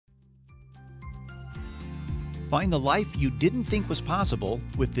Find the life you didn't think was possible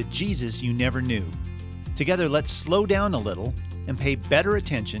with the Jesus you never knew. Together, let's slow down a little and pay better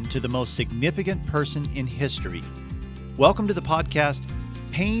attention to the most significant person in history. Welcome to the podcast,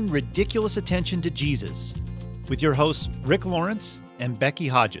 Paying Ridiculous Attention to Jesus, with your hosts Rick Lawrence and Becky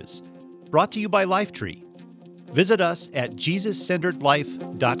Hodges, brought to you by Lifetree. Visit us at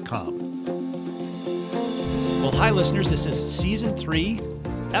JesusCenteredLife.com. Well, hi, listeners. This is Season 3,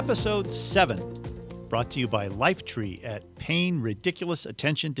 Episode 7. Brought to you by Lifetree at Paying Ridiculous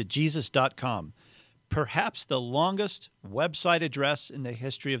Attention to Jesus.com. Perhaps the longest website address in the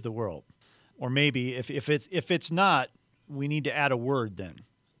history of the world. Or maybe, if it's not, we need to add a word then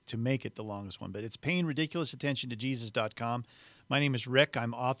to make it the longest one. But it's Paying Ridiculous Attention to Jesus.com. My name is Rick.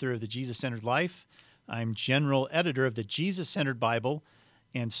 I'm author of The Jesus-Centered Life. I'm general editor of the Jesus-Centered Bible,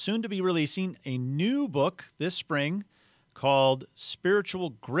 and soon to be releasing a new book this spring called Spiritual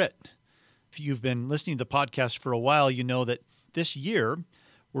Grit. If you've been listening to the podcast for a while, you know that this year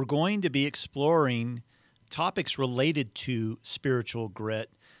we're going to be exploring topics related to spiritual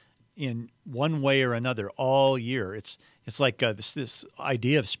grit in one way or another all year. It's like this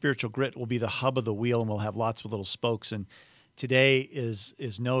idea of spiritual grit will be the hub of the wheel, and we'll have lots of little spokes. And today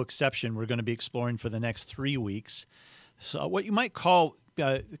is no exception. We're going to be exploring for the next 3 weeks. So what you might call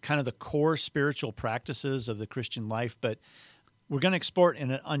kind of the core spiritual practices of the Christian life, but we're going to explore it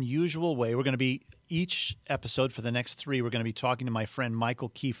in an unusual way. We're going to be, each episode for the next 3, we're going to be talking to my friend Michael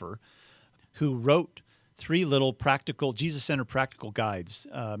Kiefer, who wrote 3 little practical, Jesus-centered practical guides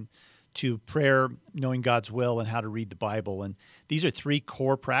to prayer, knowing God's will, and how to read the Bible. And these are 3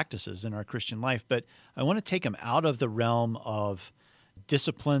 core practices in our Christian life. But I want to take them out of the realm of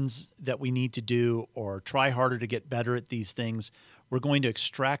disciplines that we need to do or try harder to get better at these things. We're going to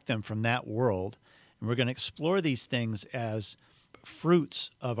extract them from that world, and we're going to explore these things as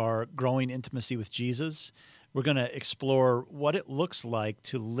fruits of our growing intimacy with Jesus. We're going to explore what it looks like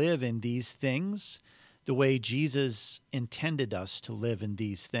to live in these things the way Jesus intended us to live in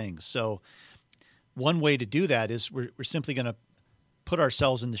these things. So one way to do that is we're simply going to put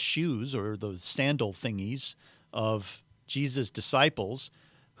ourselves in the shoes or the sandal thingies of Jesus' disciples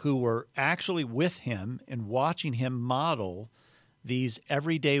who were actually with him and watching him model these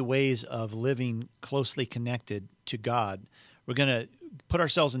everyday ways of living closely connected to God. We're going to put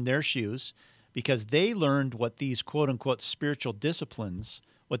ourselves in their shoes because they learned what these quote-unquote spiritual disciplines,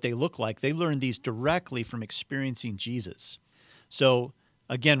 what they look like. They learned these directly from experiencing Jesus. So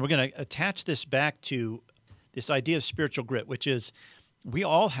again, we're going to attach this back to this idea of spiritual grit, which is we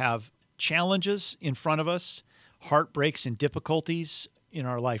all have challenges in front of us, heartbreaks and difficulties in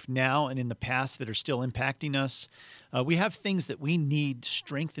our life now and in the past that are still impacting us. We have things that we need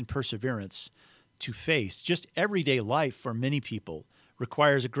strength and perseverance to face. Just everyday life for many people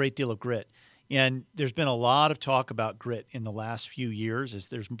requires a great deal of grit. And there's been a lot of talk about grit in the last few years as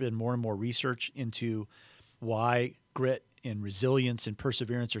there's been more and more research into why grit and resilience and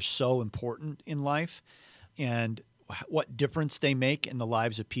perseverance are so important in life and what difference they make in the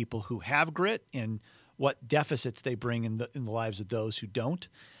lives of people who have grit and what deficits they bring in the lives of those who don't.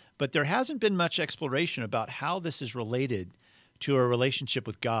 But there hasn't been much exploration about how this is related to a relationship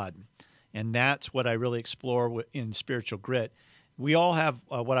with God. And that's what I really explore in Spiritual Grit. We all have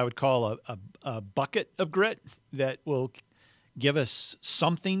what I would call a bucket of grit that will give us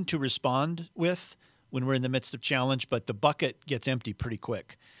something to respond with when we're in the midst of challenge, but the bucket gets empty pretty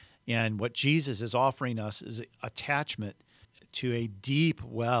quick. And what Jesus is offering us is attachment to a deep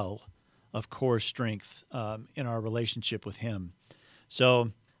well of core strength in our relationship with him.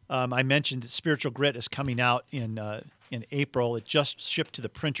 So I mentioned that Spiritual Grit is coming out in April. It just shipped to the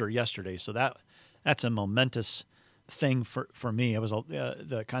printer yesterday, so that's a momentous thing for me. It was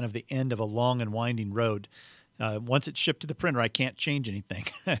the kind of the end of a long and winding road. Once it's shipped to the printer, I can't change anything,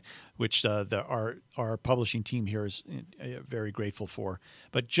 which our publishing team here is very grateful for.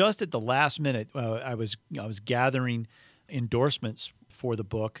 But just at the last minute, I was gathering endorsements for the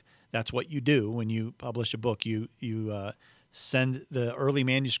book. That's what you do when you publish a book. You send the early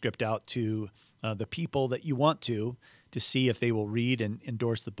manuscript out to the people that you want to see if they will read and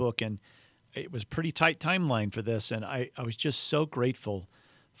endorse the book. And it was a pretty tight timeline for this, and I was just so grateful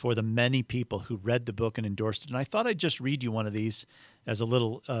for the many people who read the book and endorsed it. And I thought I'd just read you one of these as a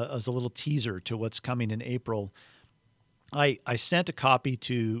little teaser to what's coming in April. I sent a copy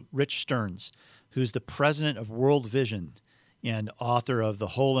to Rich Stearns, who's the president of World Vision and author of The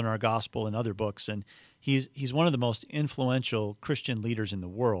Hole in Our Gospel and other books. And he's one of the most influential Christian leaders in the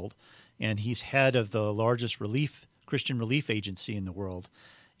world, and he's head of the largest Christian relief agency in the world.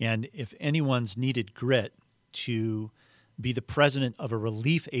 And if anyone's needed grit to be the president of a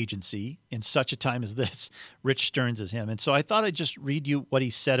relief agency in such a time as this. Rich Stearns is him. And so I thought I'd just read you what he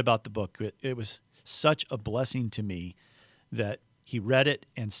said about the book. It was such a blessing to me that he read it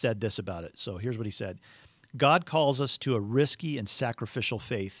and said this about it. So here's what he said. God calls us to a risky and sacrificial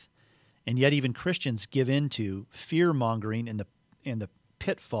faith, and yet even Christians give in to fear-mongering and the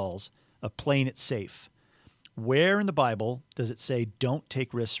pitfalls of playing it safe. Where in the Bible does it say don't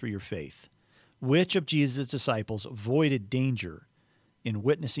take risks for your faith? Which of Jesus' disciples avoided danger in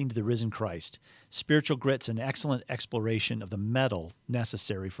witnessing to the risen Christ? Spiritual Grit's an excellent exploration of the mettle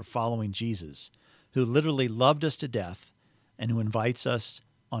necessary for following Jesus, who literally loved us to death and who invites us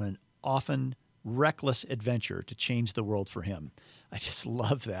on an often reckless adventure to change the world for him. I just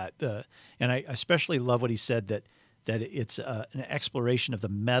love that. And I especially love what he said, that it's an exploration of the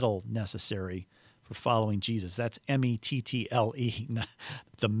mettle necessary for following Jesus. That's M-E-T-T-L-E,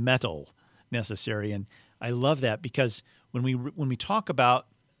 the mettle necessary. And I love that because when we talk about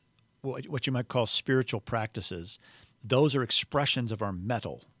what you might call spiritual practices, those are expressions of our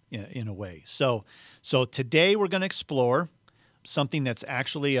mettle in a way. So today we're going to explore something that's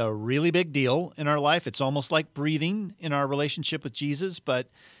actually a really big deal in our life. It's almost like breathing in our relationship with Jesus, but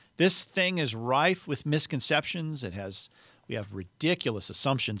this thing is rife with misconceptions. We have ridiculous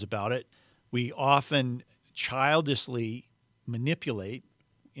assumptions about it. We often childishly manipulate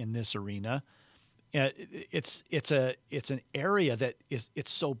in this arena. It's an area that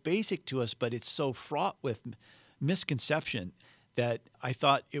it's so basic to us, but it's so fraught with misconception that I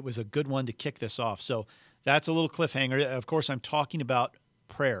thought it was a good one to kick this off. So that's a little cliffhanger. Of course, I'm talking about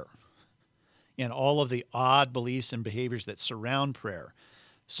prayer and all of the odd beliefs and behaviors that surround prayer.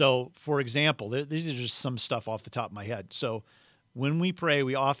 So, for example, these are just some stuff off the top of my head. So when we pray,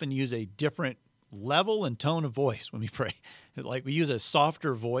 we often use a different level and tone of voice when we pray. Like we use a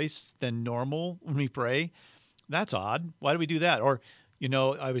softer voice than normal when we pray. That's odd. Why do we do that? Or,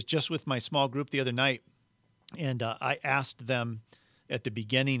 I was just with my small group the other night, and I asked them at the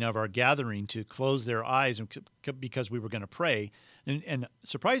beginning of our gathering to close their eyes because we were going to pray. And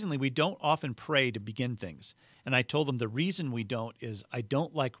surprisingly, we don't often pray to begin things. And I told them the reason we don't is I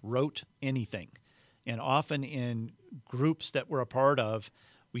don't like rote anything. And often in groups that we're a part of,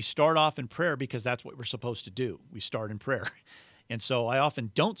 we start off in prayer because that's what we're supposed to do. We start in prayer. And so I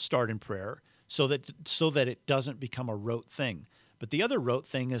often don't start in prayer so that it doesn't become a rote thing. But the other rote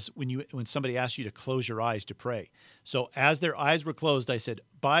thing is when somebody asks you to close your eyes to pray. So as their eyes were closed, I said,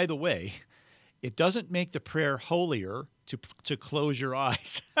 by the way, it doesn't make the prayer holier to close your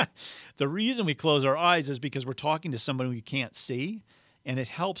eyes. The reason we close our eyes is because we're talking to somebody we can't see, and it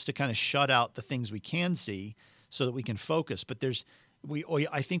helps to kind of shut out the things we can see so that we can focus. But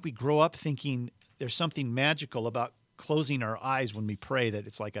I think we grow up thinking there's something magical about closing our eyes when we pray, that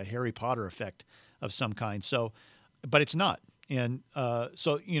it's like a Harry Potter effect of some kind. So, but it's not. And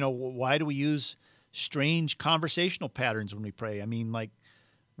so, why do we use strange conversational patterns when we pray? I mean, like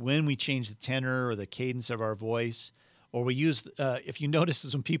when we change the tenor or the cadence of our voice, or we use, if you notice,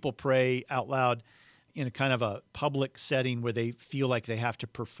 is when people pray out loud in a kind of a public setting where they feel like they have to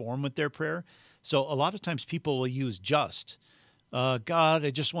perform with their prayer. So a lot of times people will use just. God, I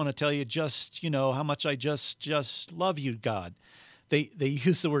just want to tell you just, how much I just love you, God. They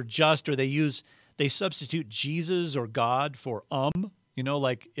use the word just, or they substitute Jesus or God for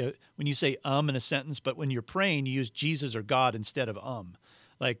like when you say in a sentence, but when you're praying, you use Jesus or God instead of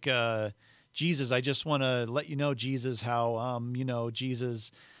Like, Jesus, I just want to let you know, Jesus, how,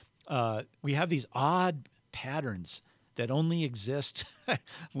 Jesus. We have these odd patterns that only exist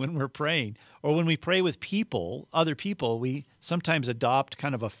when we're praying. Or when we pray with other people, we sometimes adopt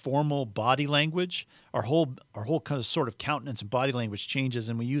kind of a formal body language. Our whole kind of sort of countenance and body language changes,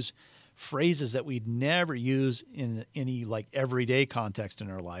 and we use phrases that we'd never use in any like everyday context in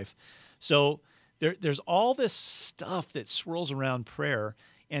our life. So there's all this stuff that swirls around prayer,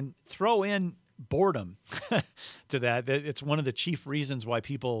 and throw in boredom to that. It's one of the chief reasons why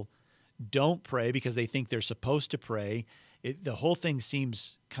people don't pray, because they think they're supposed to pray. The whole thing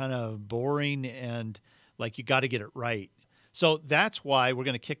seems kind of boring and like you got to get it right. So that's why we're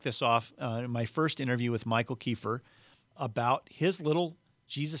going to kick this off in my first interview with Michael Kiefer about his little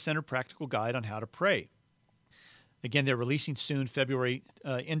Jesus-centered practical guide on how to pray. Again, they're releasing soon,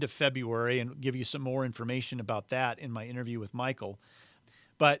 end of February, and give you some more information about that in my interview with Michael.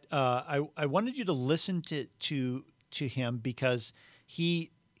 But I wanted you to listen to him because he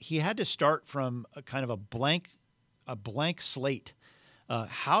had to start from a kind of a blank slate.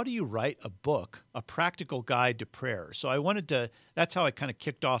 How do you write a book, a practical guide to prayer? So that's how I kind of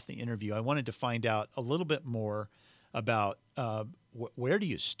kicked off the interview. I wanted to find out a little bit more about where do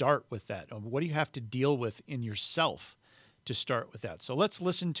you start with that? What do you have to deal with in yourself to start with that. So let's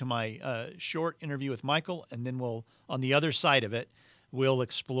listen to my short interview with Michael, and then we'll, on the other side of it, we'll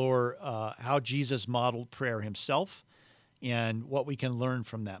explore how Jesus modeled prayer himself and what we can learn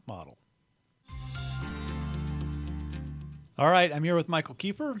from that model. All right, I'm here with Michael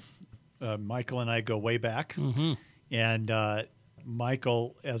Keeper. Michael and I go way back. Mm-hmm. And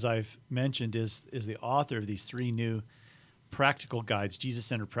Michael, as I've mentioned, is the author of these 3 new practical guides,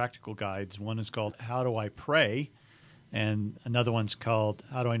 Jesus-centered practical guides. One is called How Do I Pray? And another one's called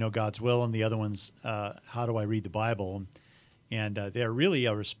How Do I Know God's Will? And the other one's How Do I Read the Bible? And they're really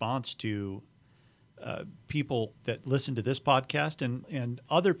a response to people that listen to this podcast and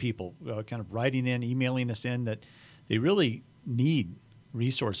other people kind of writing in, emailing us in that they really need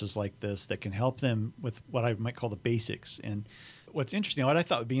resources like this that can help them with what I might call the basics. And what's interesting, what I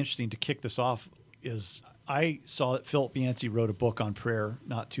thought would be interesting to kick this off is I saw that Philip Yancey wrote a book on prayer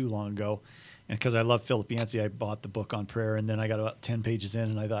not too long ago. And because I love Philip Yancey, I bought the book on prayer. And then I got about 10 pages in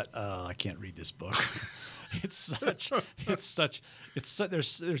and I thought, I can't read this book. There's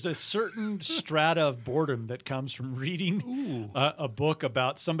a certain strata of boredom that comes from reading a book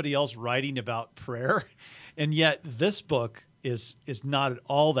about somebody else writing about prayer. And yet this book is not at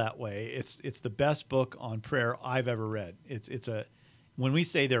all that way. It's the best book on prayer I've ever read. When we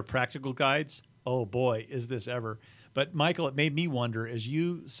say they're practical guides, oh boy, is this ever. But Michael, it made me wonder as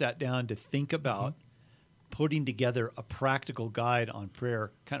you sat down to think about putting together a practical guide on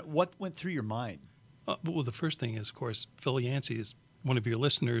prayer, kind of what went through your mind? Well, the first thing is, of course, Phil Yancey is one of your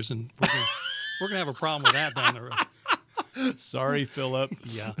listeners, and we're gonna have a problem with that down the road. Sorry, Philip.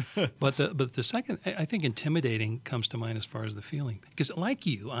 Yeah, but the second, I think intimidating comes to mind as far as the feeling, because like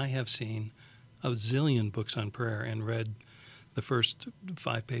you, I have seen a zillion books on prayer and read the first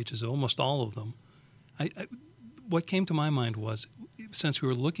 5 pages, almost all of them. What came to my mind was, since we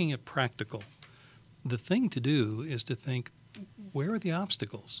were looking at practical, the thing to do is to think, where are the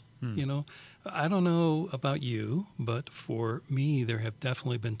obstacles? You know, I don't know about you, but for me, there have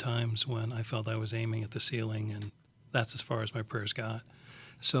definitely been times when I felt I was aiming at the ceiling, and that's as far as my prayers got.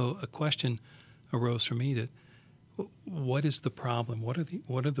 So a question arose for me to, what is the problem? What are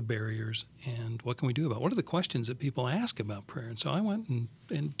the barriers, and what can we do about it? What are the questions that people ask about prayer? And so I went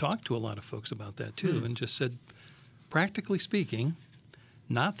and talked to a lot of folks about that too, and just said, practically speaking,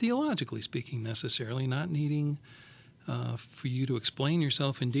 not theologically speaking necessarily, not needing for you to explain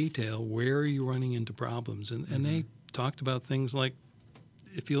yourself in detail, where are you running into problems? And they talked about things like,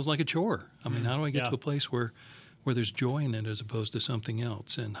 it feels like a chore. I mean, how do I get to a place where there's joy in it as opposed to something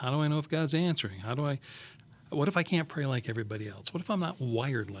else? And how do I know if God's answering? What if I can't pray like everybody else? What if I'm not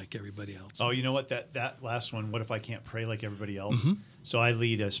wired like everybody else? Oh, you know what? That last one, what if I can't pray like everybody else? So I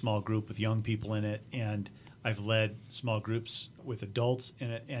lead a small group with young people in it, and I've led small groups with adults in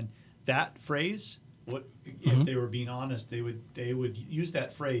it. And that phrase, if they were being honest, they would use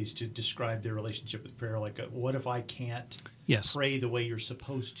that phrase to describe their relationship with prayer, like, what if I can't pray the way you're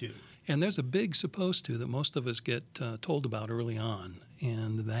supposed to? And there's a big supposed to that most of us get told about early on,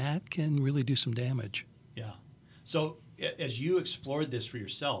 and that can really do some damage. Yeah. So as you explored this for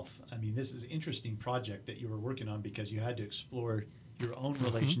yourself, I mean, this is an interesting project that you were working on because you had to explore your own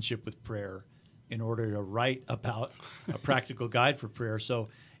relationship with prayer in order to write about a practical guide for prayer. So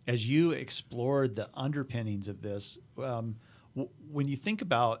as you explored the underpinnings of this, when you think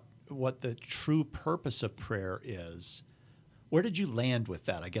about what the true purpose of prayer is, where did you land with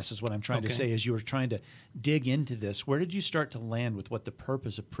that, I guess is what I'm trying to say, as you were trying to dig into this. Where did you start to land with what the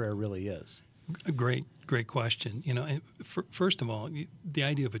purpose of prayer really is? A great question. You know, first of all, the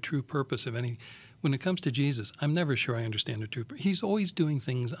idea of a true purpose of any, when it comes to Jesus, I'm never sure I understand the true purpose. He's always doing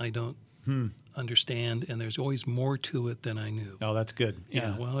things I don't understand, and there's always more to it than I knew. Oh, that's good.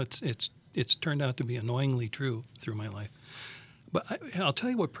 Yeah. Well, it's turned out to be annoyingly true through my life. But I'll tell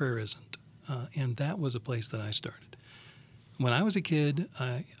you what prayer isn't, and that was a place that I started. When I was a kid,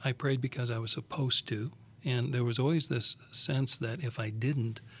 I prayed because I was supposed to, and there was always this sense that if I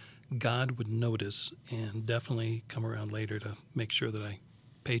didn't, God would notice and definitely come around later to make sure that I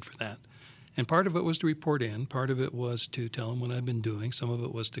paid for that. And part of it was to report in. Part of it was to tell him what I'd been doing. Some of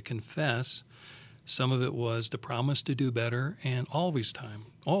it was to confess. Some of it was to promise to do better. And always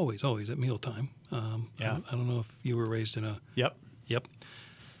at mealtime. I don't know if you were raised in a... Yep.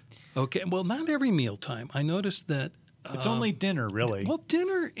 Okay. Well, not every mealtime. I noticed that... It's only dinner, really. Well,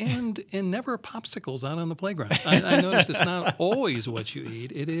 dinner and never popsicles out on the playground. I noticed it's not always what you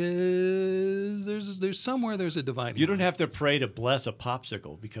eat. It is there's somewhere there's a dividing. You don't have to pray to bless a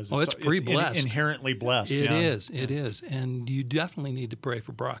popsicle because it's pre-blessed. Inherently blessed. It is, and you definitely need to pray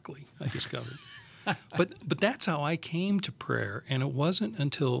for broccoli. I discovered, but that's how I came to prayer, and it wasn't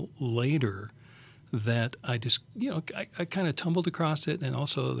until later that I just, I kind of tumbled across it. And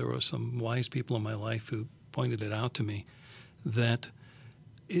also there were some wise people in my life who pointed it out to me that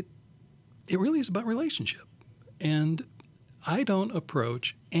it really is about relationship. And I don't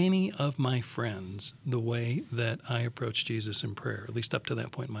approach any of my friends the way that I approach Jesus in prayer, at least up to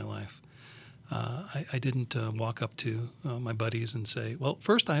that point in my life. I didn't walk up to my buddies and say, well,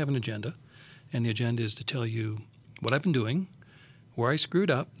 first I have an agenda, and the agenda is to tell you what I've been doing, where I screwed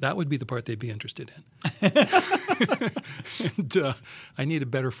up. That would be the part they'd be interested in. And I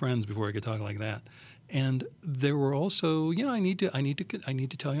needed better friends before I could talk like that. And there were also, I need to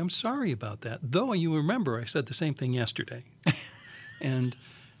tell you I'm sorry about that. Though you remember, I said the same thing yesterday. And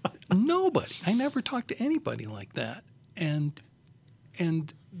I never talked to anybody like that. And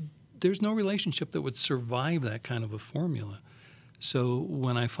there's no relationship that would survive that kind of a formula. So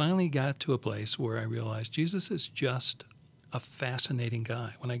when I finally got to a place where I realized Jesus is just a fascinating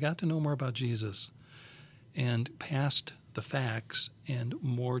guy, when I got to know more about Jesus and past the facts and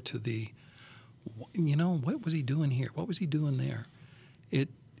more to the, what was he doing here? What was he doing there? It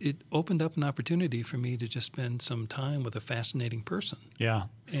opened up an opportunity for me to just spend some time with a fascinating person. Yeah.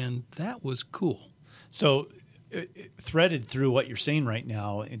 And that was cool. So threaded through what you're saying right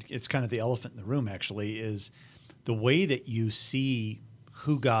now, it's kind of the elephant in the room, actually, is the way that you see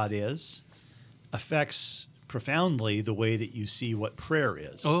who God is affects profoundly the way that you see what prayer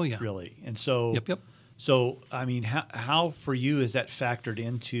is. Oh, yeah. Really. And so, Yep. So, I mean, how for you is that factored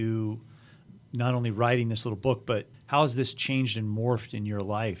into not only writing this little book, but how has this changed and morphed in your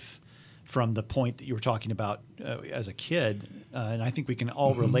life from the point that you were talking about as a kid? And I think we can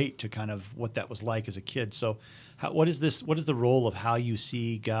all relate to kind of what that was like as a kid. So what is the role of how you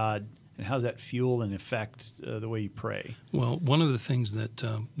see God, and how does that fuel and affect the way you pray? Well, one of the things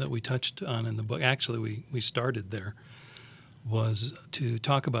that we touched on in the book, actually we started there, was to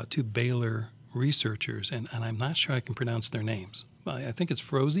talk about two Baylor researchers, and I'm not sure I can pronounce their names. I think it's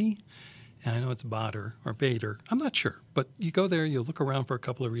Froese, and I know it's Bader or Bader. I'm not sure, but you go there, you look around for a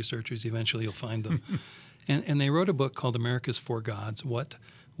couple of researchers, eventually you'll find them. and they wrote a book called America's Four Gods, What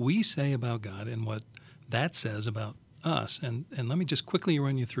We Say About God and What That Says About Us. And let me just quickly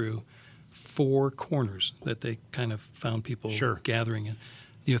run you through four corners that they kind of found people gathering in.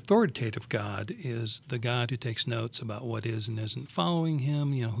 The authoritative God is the God who takes notes about what is and isn't following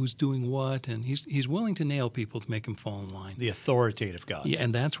him, who's doing what, and he's willing to nail people to make them fall in line. The authoritative God. Yeah,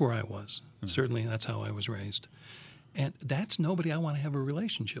 and that's where I was. Certainly that's how I was raised. And that's nobody I want to have a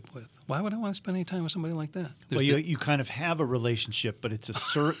relationship with. Why would I want to spend any time with somebody like that? Well, you kind of have a relationship, but it's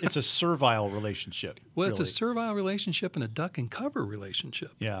a servile relationship. Well, really. It's a servile relationship and a duck and cover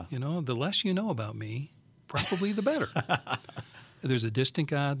relationship. Yeah. The less you know about me, probably the better. There's a distant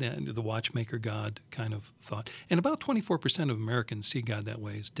God, the watchmaker God kind of thought. And about 24% of Americans see God that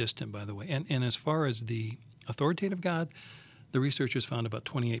way, as distant, by the way. And as far as the authoritative God, the researchers found about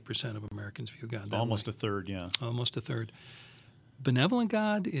 28% of Americans view God that Almost way. a third, yeah. Almost a third. Benevolent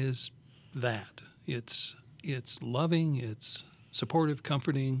God is that. It's loving, it's supportive,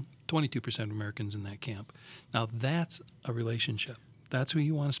 comforting. 22% of Americans in that camp. Now, that's a relationship. That's who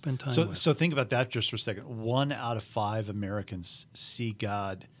you want to spend time with. So think about that just for a second. 1 out of 5 Americans see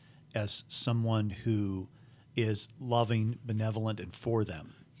God as someone who is loving, benevolent, and for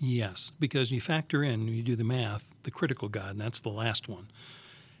them. Yes, because you factor in, you do the math, the critical God, and that's the last one.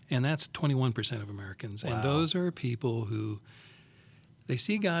 And that's 21% of Americans. Wow. And those are people who, they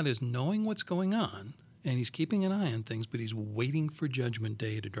see God as knowing what's going on, and he's keeping an eye on things, but he's waiting for Judgment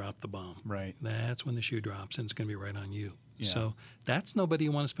Day to drop the bomb. Right. That's when the shoe drops, and it's going to be right on you. Yeah. So that's nobody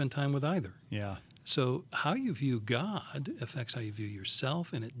you want to spend time with either. Yeah. So how you view God affects how you view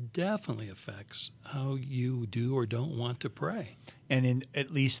yourself, and it definitely affects how you do or don't want to pray. And in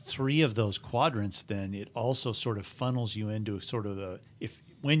at least 3 of those quadrants, then it also sort of funnels you into sort of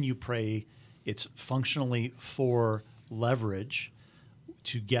when you pray, it's functionally for leverage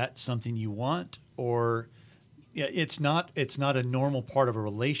to get something you want, or it's not a normal part of a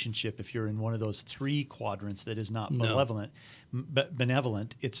relationship if you're in one of those 3 quadrants that is not benevolent.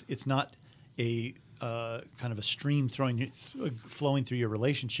 It's not a kind of a stream flowing through your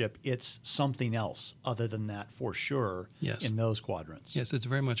relationship. It's something else other than that, for sure. Yes. In those quadrants. Yes, it's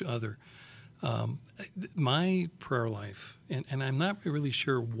very much other. My prayer life, and I'm not really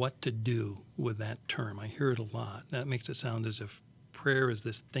sure what to do with that term. I hear it a lot. That makes it sound as if prayer is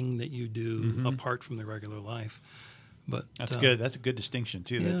this thing that you do apart from the regular life. But that's good. That's a good distinction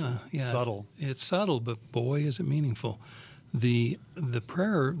too. That's subtle. It's subtle, but boy, is it meaningful. The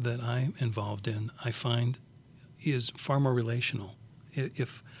prayer that I'm involved in, I find, is far more relational.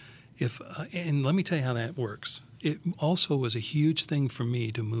 And let me tell you how that works. it also was a huge thing for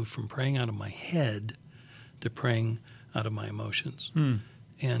me to move from praying out of my head to praying out of my emotions.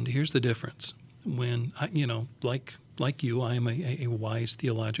 And here's the difference. When, like you, I am a wise,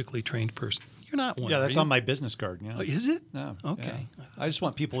 theologically trained person. You're not one. Yeah, that's are you? on my business card. Yeah. Oh, is it? No. Okay. Yeah. I just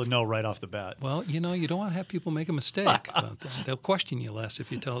want people to know right off the bat. Well, you don't want to have people make a mistake about that. They'll question you less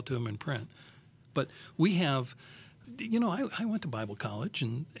if you tell it to them in print. But we have, I went to Bible college,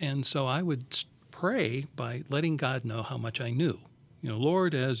 and so I would pray by letting God know how much I knew.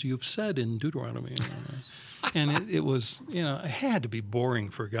 Lord, as you've said in Deuteronomy. And it was, it had to be boring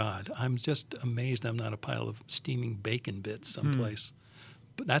for God. I'm just amazed I'm not a pile of steaming bacon bits someplace.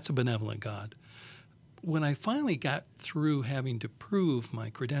 But that's a benevolent God. When I finally got through having to prove my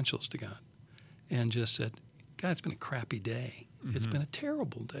credentials to God and just said, God, it's been a crappy day. It's been a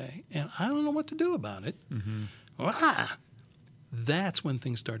terrible day, and I don't know what to do about it. That's when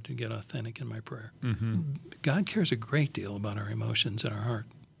things start to get authentic in my prayer. God cares a great deal about our emotions and our heart.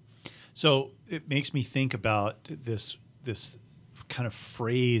 So it makes me think about this kind of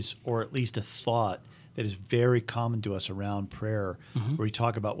phrase, or at least a thought, that is very common to us around prayer, where we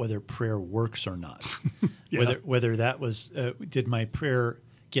talk about whether prayer works or not, whether that was did my prayer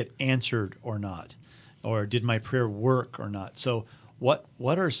get answered or not, or did my prayer work or not. So what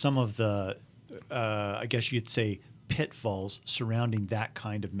are some of the I guess you'd say pitfalls surrounding that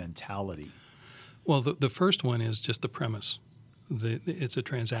kind of mentality? Well, the first one is just the premise. It's a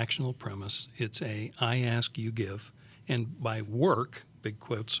transactional premise. It's I ask, you give. And by work, big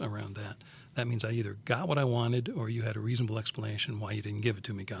quotes around that, that means I either got what I wanted or you had a reasonable explanation why you didn't give it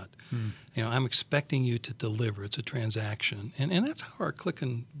to me, God. I'm expecting you to deliver. It's a transaction. And that's how our click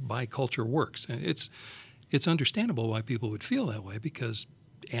and buy culture works. It's understandable why people would feel that way, because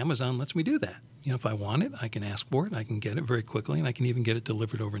Amazon lets me do that. If I want it, I can ask for it, I can get it very quickly, and I can even get it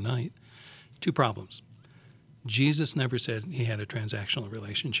delivered overnight. Two problems. Jesus never said he had a transactional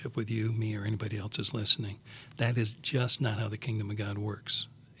relationship with you, me, or anybody else who's listening. That is just not how the kingdom of God works.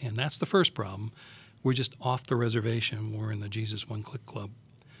 And that's the first problem. We're just off the reservation. We're in the Jesus One-Click Club.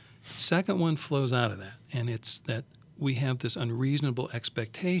 Second one flows out of that, and it's that we have this unreasonable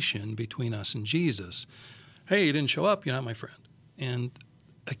expectation between us and Jesus. Hey, you didn't show up, you're not my friend. And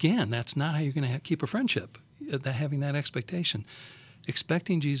again, that's not how you're going to keep a friendship, having that expectation.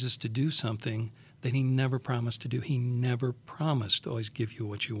 Expecting Jesus to do something that he never promised to do. He never promised to always give you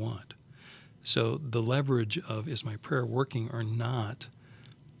what you want. So the leverage of, is my prayer working or not?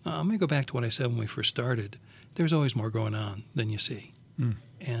 I'm going to go back to what I said when we first started. There's always more going on than you see.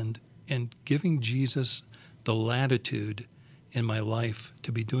 And giving Jesus the latitude in my life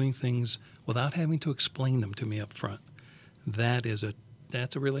to be doing things without having to explain them to me up front,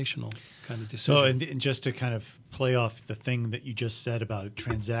 that's a relational kind of decision. So, and just to kind of play off the thing that you just said about a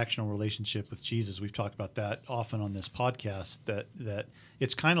transactional relationship with Jesus, we've talked about that often on this podcast, that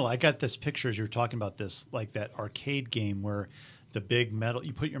it's kind of like, I got this picture as you were talking about this, like that arcade game where the big metal,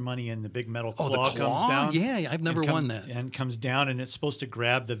 you put your money in, the big metal claw comes down. Yeah, I've never won that. And comes down, and it's supposed to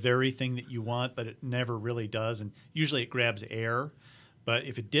grab the very thing that you want, but it never really does. And usually it grabs air. But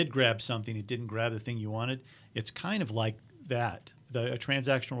if it did grab something, it didn't grab the thing you wanted. It's kind of like that. A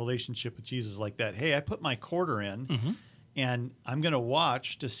transactional relationship with Jesus is like that. Hey, I put my quarter in, and I'm going to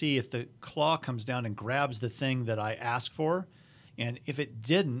watch to see if the claw comes down and grabs the thing that I asked for. And if it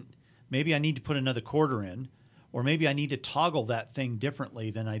didn't, maybe I need to put another quarter in, or maybe I need to toggle that thing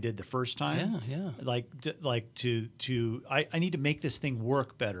differently than I did the first time. Yeah. I need to make this thing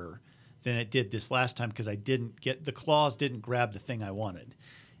work better than it did this last time, because the claws didn't grab the thing I wanted.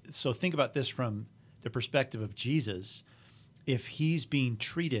 So think about this from the perspective of Jesus. If he's being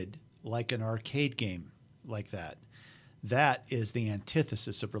treated like an arcade game like that, that is the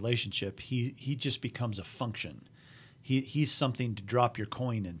antithesis of relationship. He just becomes a function. He's something to drop your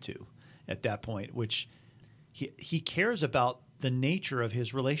coin into at that point, which he cares about the nature of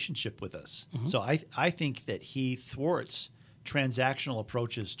his relationship with us. So I think that he thwarts transactional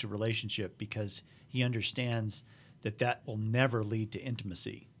approaches to relationship because he understands that will never lead to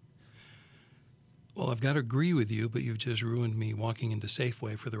intimacy. Well, I've got to agree with you, but you've just ruined me walking into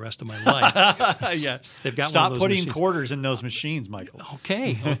Safeway for the rest of my life. Yeah, they've got Stop one of those putting machines. Quarters in those machines, Michael.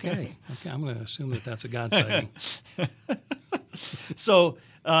 Okay. I'm going to assume that's a God sighting. So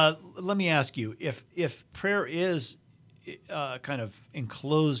let me ask you, if prayer is kind of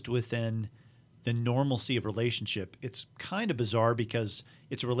enclosed within the normalcy of relationship, it's kind of bizarre because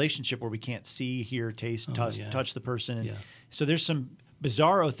it's a relationship where we can't see, hear, taste, touch the person. And so there's some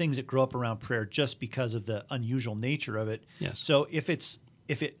bizarro things that grow up around prayer just because of the unusual nature of it. Yes. So if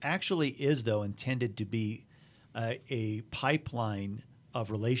it actually is, though, intended to be a pipeline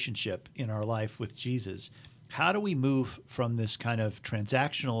of relationship in our life with Jesus, how do we move from this kind of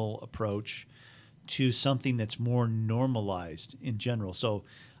transactional approach to something that's more normalized in general? So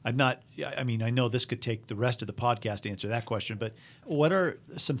I know this could take the rest of the podcast to answer that question, but what are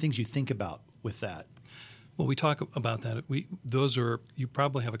some things you think about with that? Well, we talk about that. You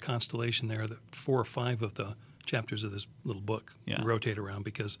probably have a constellation there that 4 or 5 of the chapters of this little book rotate around,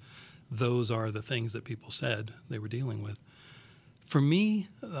 because those are the things that people said they were dealing with. For me,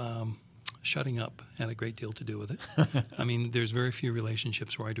 shutting up had a great deal to do with it. I mean, there's very few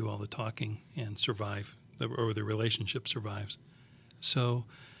relationships where I do all the talking and survive, or the relationship survives. So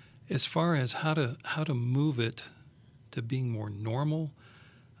as far as how to move it to being more normal,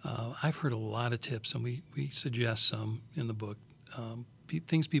 I've heard a lot of tips, and we suggest some in the book,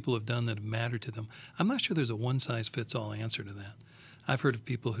 things people have done that have mattered to them. I'm not sure there's a one-size-fits-all answer to that. I've heard of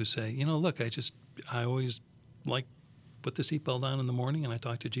people who say, look, I always put the seatbelt on in the morning, and I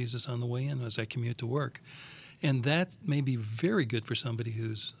talk to Jesus on the way in as I commute to work. And that may be very good for somebody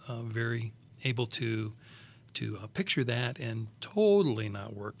who's very able to picture that and totally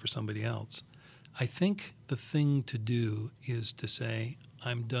not work for somebody else. I think the thing to do is to say,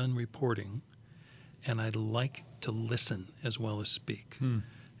 I'm done reporting, and I'd like to listen as well as speak.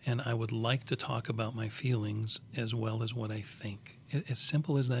 And I would like to talk about my feelings as well as what I think. As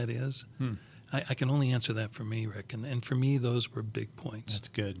simple as that is, I can only answer that for me, Rick. And for me, those were big points. That's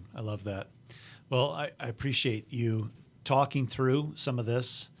good. I love that. Well, I appreciate you talking through some of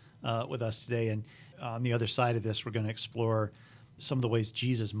this with us today. And on the other side of this, we're going to explore some of the ways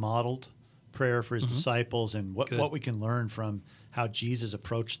Jesus modeled prayer for his disciples, and what we can learn from how Jesus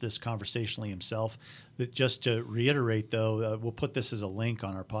approached this conversationally himself. But just to reiterate, though, we'll put this as a link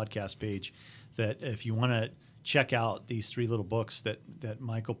on our podcast page, that if you want to check out these 3 little books that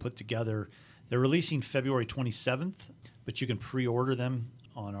Michael put together, they're releasing February 27th, but you can pre-order them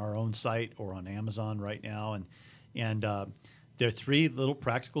on our own site or on Amazon right now. And they're 3 little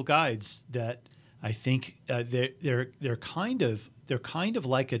practical guides that I think they're kind of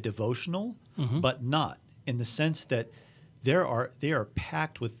like a devotional, but not, in the sense that they are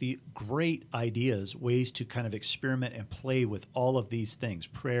packed with the great ideas, ways to kind of experiment and play with all of these things: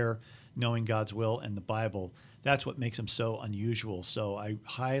 prayer, knowing God's will, and the Bible. That's what makes them so unusual. So I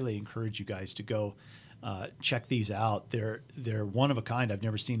highly encourage you guys to go check these out. They're one of a kind. I've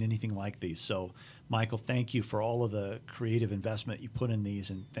never seen anything like these. So, Michael, thank you for all of the creative investment you put in these,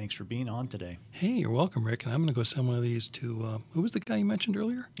 and thanks for being on today. Hey, you're welcome, Rick. And I'm going to go send one of these to, who was the guy you mentioned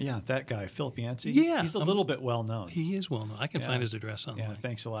earlier? Yeah, that guy, Philip Yancey. Yeah. He's a little bit well known. He is well known. I can find his address online. Yeah,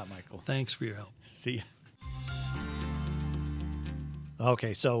 thanks a lot, Michael. Thanks for your help. See ya.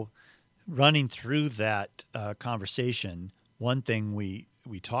 Okay, so running through that conversation, one thing we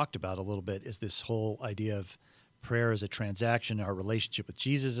talked about a little bit is this whole idea of prayer as a transaction, our relationship with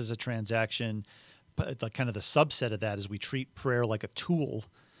Jesus as a transaction. But kind of the subset of that is we treat prayer like a tool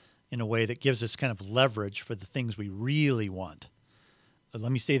in a way that gives us kind of leverage for the things we really want. But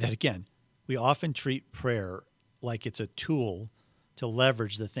let me say that again. We often treat prayer like it's a tool to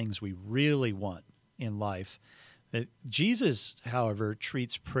leverage the things we really want in life. Jesus, however,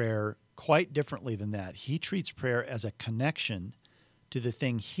 treats prayer quite differently than that. He treats prayer as a connection to the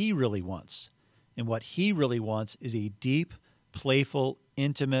thing he really wants. And what he really wants is a deep, playful,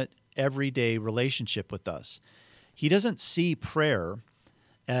 intimate, everyday relationship with us. He doesn't see prayer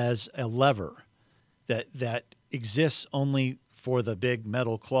as a lever that exists only for the big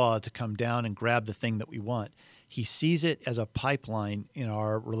metal claw to come down and grab the thing that we want. He sees it as a pipeline in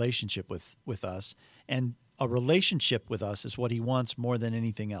our relationship with us, and a relationship with us is what he wants more than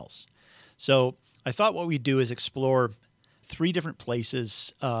anything else. So I thought what we'd do is explore 3 different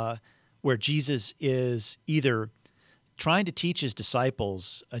places where Jesus is either trying to teach his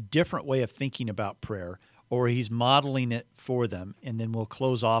disciples a different way of thinking about prayer, or he's modeling it for them. And then we'll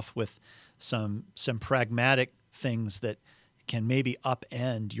close off with some pragmatic things that can maybe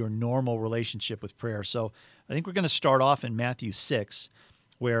upend your normal relationship with prayer. So I think we're going to start off in Matthew 6,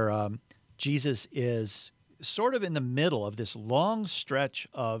 where Jesus is sort of in the middle of this long stretch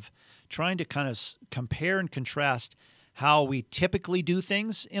of trying to kind of compare and contrast how we typically do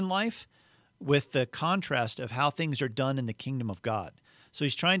things in life with the contrast of how things are done in the kingdom of God. So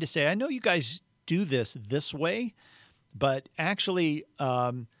he's trying to say, I know you guys do this way, but actually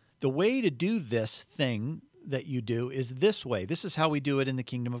the way to do this thing that you do is this way. This is how we do it in the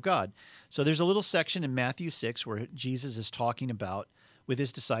kingdom of God. So there's a little section in Matthew 6 where Jesus is talking about with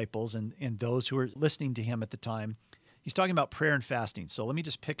his disciples and those who are listening to him at the time. He's talking about prayer and fasting. So let me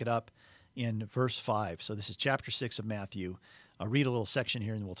just pick it up in verse 5. So this is chapter 6 of Matthew. I'll read a little section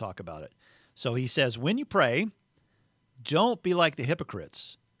here and we'll talk about it. So he says, when you pray, don't be like the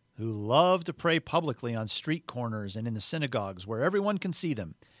hypocrites, who love to pray publicly on street corners and in the synagogues where everyone can see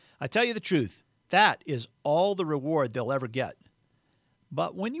them. I tell you the truth, that is all the reward they'll ever get.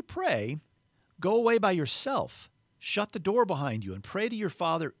 But when you pray, go away by yourself, shut the door behind you, and pray to your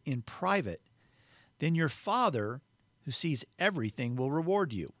Father in private. Then your Father, who sees everything, will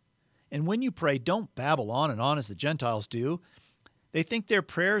reward you. And when you pray, don't babble on and on as the Gentiles do. They think their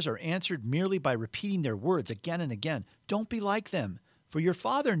prayers are answered merely by repeating their words again and again. Don't be like them, for your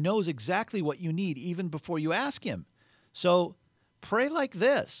Father knows exactly what you need even before you ask Him. So pray like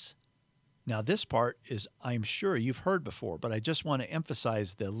this. Now, this part is, I'm sure you've heard before, but I just want to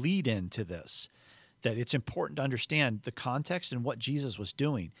emphasize the lead-in to this, that it's important to understand the context and what Jesus was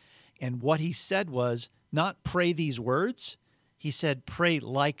doing. And what He said was not pray these words. He said pray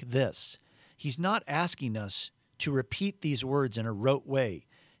like this. He's not asking us to repeat these words in a rote way.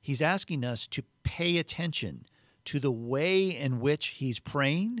 He's asking us to pay attention to the way in which He's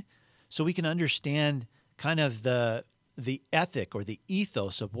praying so we can understand kind of the ethic or the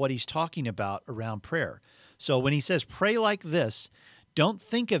ethos of what He's talking about around prayer. So when He says pray like this, don't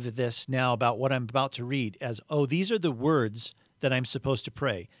think of this now about what I'm about to read as, oh, these are the words that I'm supposed to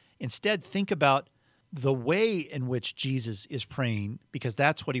pray. Instead, think about the way in which Jesus is praying, because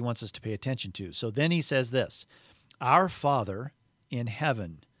that's what He wants us to pay attention to. So then He says this, Our Father in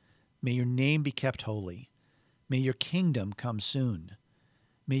heaven, may your name be kept holy. May your kingdom come soon.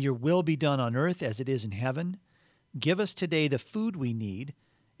 May your will be done on earth as it is in heaven. Give us today the food we need,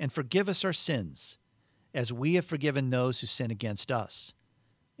 and forgive us our sins, as we have forgiven those who sin against us.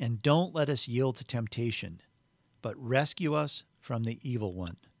 And don't let us yield to temptation, but rescue us from the evil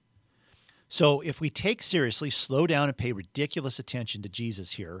one. So if we take seriously, slow down and pay ridiculous attention to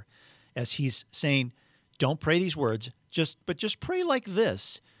Jesus here, as He's saying, don't pray these words, but just pray like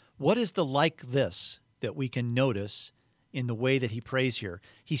this. What is the like this that we can notice in the way that He prays here?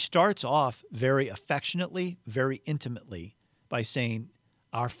 He starts off very affectionately, very intimately by saying,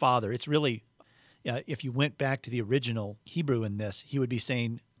 Our Father. It's really, if you went back to the original Hebrew in this, he would be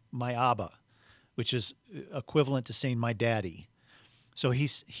saying, My Abba, which is equivalent to saying, My Daddy. So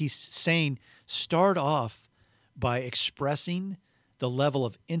he's saying, start off by expressing the level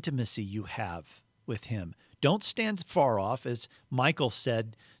of intimacy you have with Him. Don't stand far off. As Michael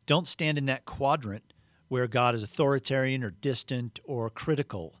said, don't stand in that quadrant where God is authoritarian or distant or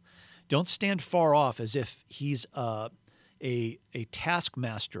critical. Don't stand far off as if He's a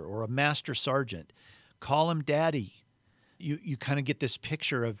taskmaster or a master sergeant. Call Him Daddy. You kind of get this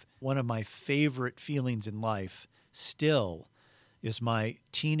picture of one of my favorite feelings in life still is my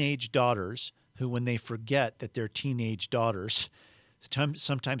teenage daughters who, when they forget that they're teenage daughters,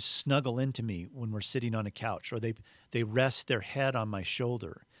 sometimes snuggle into me when we're sitting on a couch, or they rest their head on my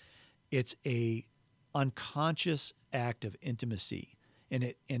shoulder. It's a unconscious act of intimacy, and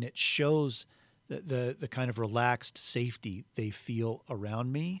it shows the kind of relaxed safety they feel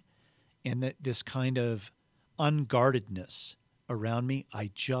around me, and that this kind of unguardedness around me. I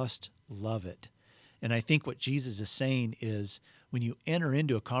just love it. And I think what Jesus is saying is, when you enter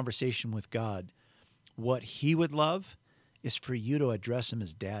into a conversation with God, what He would love is for you to address Him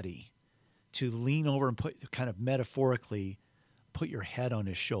as Daddy, to lean over and kind of metaphorically put your head on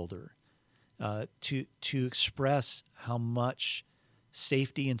His shoulder, to express how much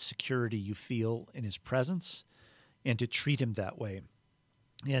safety and security you feel in His presence, and to treat Him that way.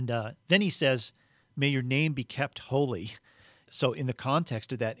 And then He says, may your name be kept holy. So in the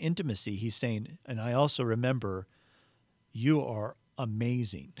context of that intimacy, He's saying, and I also remember, you are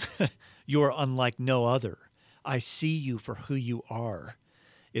amazing. You are unlike no other. I see you for who you are.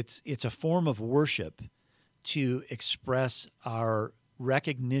 It's a form of worship to express our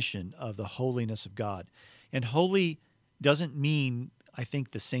recognition of the holiness of God. And holy doesn't mean, I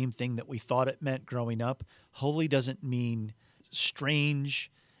think, the same thing that we thought it meant growing up. Holy doesn't mean strange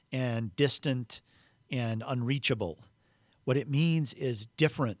and distant and unreachable. What it means is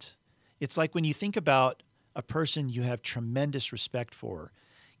different. It's like when you think about a person you have tremendous respect for,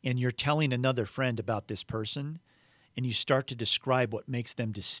 and you're telling another friend about this person, and you start to describe what makes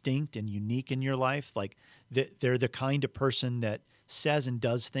them distinct and unique in your life, like they're the kind of person that says and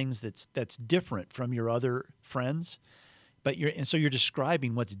does things that's different from your other friends, so you're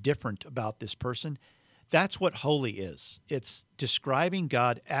describing what's different about this person. That's what holy is. It's describing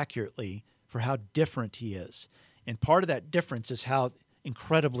God accurately for how different He is. And part of that difference is how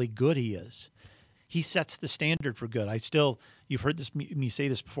incredibly good He is. He sets the standard for good. You've heard me say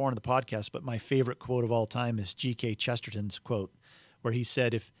this before on the podcast, but my favorite quote of all time is G.K. Chesterton's quote, where he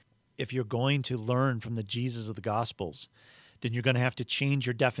said, if you're going to learn from the Jesus of the Gospels, then you're going to have to change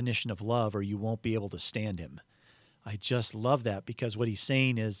your definition of love, or you won't be able to stand Him. I just love that, because what he's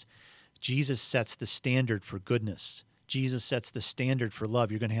saying is Jesus sets the standard for goodness. Jesus sets the standard for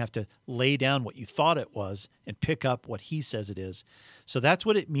love. You're going to have to lay down what you thought it was and pick up what he says it is. So that's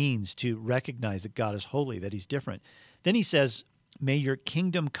what it means to recognize that God is holy, that he's different. Then he says, may your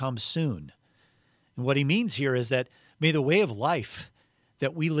kingdom come soon. And what he means here is that may the way of life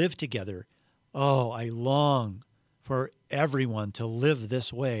that we live together, I long for everyone to live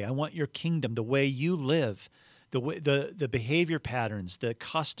this way. I want your kingdom, the way you live, the behavior patterns, the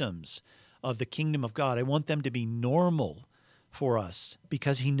customs of the kingdom of God. I want them to be normal for us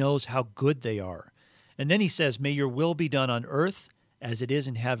because he knows how good they are. And then he says, may your will be done on earth as it is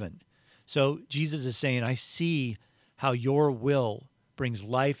in heaven. So Jesus is saying, I see how your will brings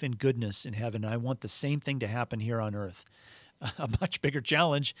life and goodness in heaven. I want the same thing to happen here on earth. A much bigger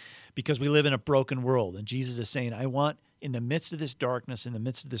challenge because we live in a broken world. And Jesus is saying, I want, in the midst of this darkness, in the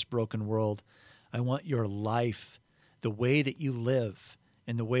midst of this broken world, I want your life, the way that you live,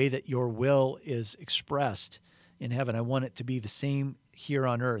 and the way that your will is expressed in heaven. I want it to be the same here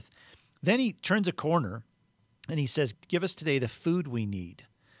on earth. Then he turns a corner and he says, give us today the food we need.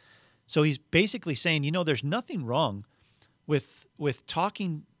 So he's basically saying, there's nothing wrong with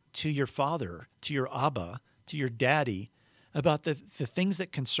talking to your father, to your Abba, to your daddy about the things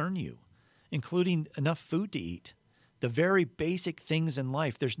that concern you, including enough food to eat, the very basic things in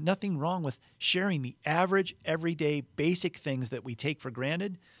life. There's nothing wrong with sharing the average, everyday, basic things that we take for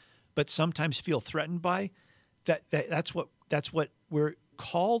granted, but sometimes feel threatened by. That's what we're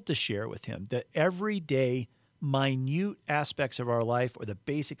called to share with him, the everyday, minute aspects of our life, or the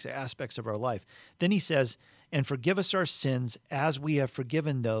basic aspects of our life. Then he says, and forgive us our sins as we have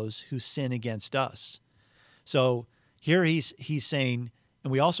forgiven those who sin against us. So here he's saying,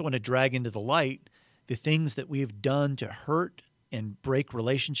 and we also want to drag into the light the things that we've done to hurt and break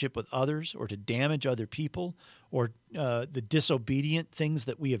relationship with others, or to damage other people, or the disobedient things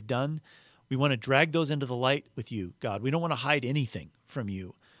that we have done. We want to drag those into the light with you, God. We don't want to hide anything from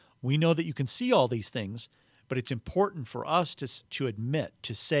you. We know that you can see all these things, but it's important for us to admit,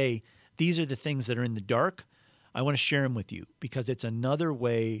 to say, these are the things that are in the dark. I want to share them with you, because it's another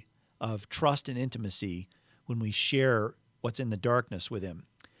way of trust and intimacy when we share what's in the darkness with him.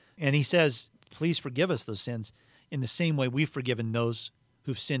 And he says, please forgive us those sins in the same way we've forgiven those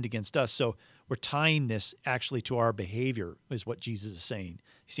who've sinned against us. So we're tying this actually to our behavior, is what Jesus is saying.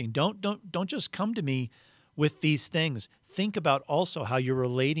 He's saying, don't just come to me with these things. Think about also how you're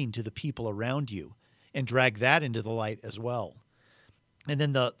relating to the people around you, and drag that into the light as well. And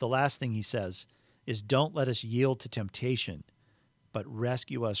then the last thing he says is, don't let us yield to temptation, but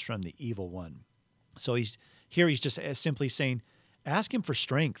rescue us from the evil one. So he's just simply saying, ask him for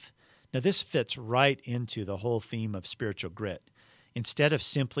strength. Now, this fits right into the whole theme of spiritual grit. Instead of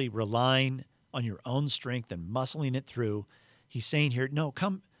simply relying on your own strength and muscling it through, he's saying here, no,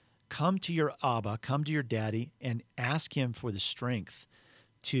 come to your Abba, come to your daddy, and ask him for the strength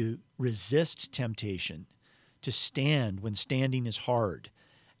to resist temptation, to stand when standing is hard.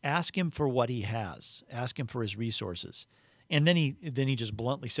 Ask him for what he has. Ask him for his resources. And then he just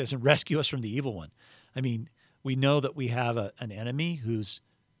bluntly says, and rescue us from the evil one. I mean, we know that we have an enemy whose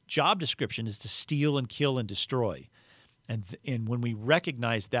job description is to steal and kill and destroy. And when we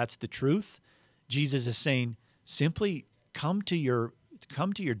recognize that's the truth, Jesus is saying, simply come to your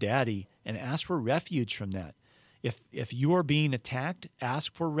daddy and ask for refuge from that. If you are being attacked,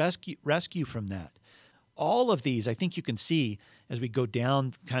 ask for rescue from that. All of these, I think you can see as we go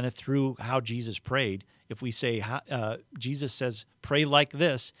down kind of through how Jesus prayed. If we say, Jesus says, pray like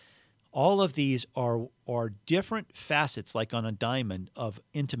this, all of these are different facets, like on a diamond, of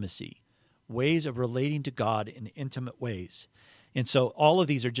intimacy, ways of relating to God in intimate ways. And so all of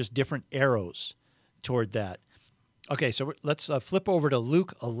these are just different arrows toward that. Okay, so let's flip over to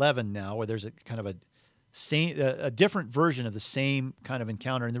Luke 11 now, where there's a kind of a different version of the same kind of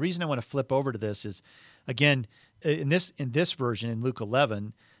encounter. And the reason I want to flip over to this is, again, in this version, in Luke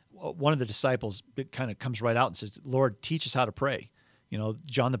 11, one of the disciples kind of comes right out and says, Lord, teach us how to pray.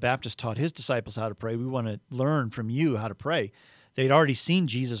 John the Baptist taught his disciples how to pray. We want to learn from you how to pray. They'd already seen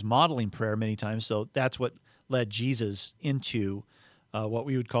Jesus modeling prayer many times, so that's what led Jesus into what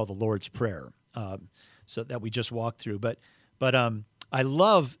we would call the Lord's Prayer, so that we just walked through. But I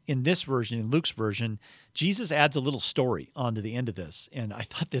love in this version, in Luke's version, Jesus adds a little story onto the end of this, and I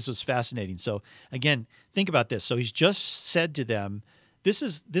thought this was fascinating. So again, think about this. So he's just said to them, this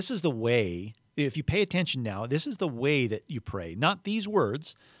is the way. If you pay attention now, this is the way that you pray. Not these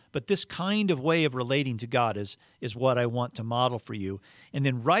words, but this kind of way of relating to God is what I want to model for you. And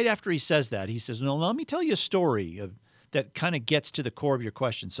then right after he says that, he says, no, let me tell you a story that kind of gets to the core of your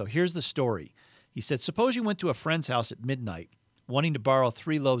question. So here's the story. He said, suppose you went to a friend's house at midnight, wanting to borrow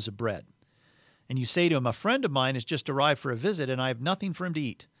 3 loaves of bread. And you say to him, a friend of mine has just arrived for a visit, and I have nothing for him to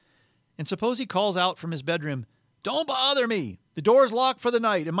eat. And suppose he calls out from his bedroom, don't bother me. The door's locked for the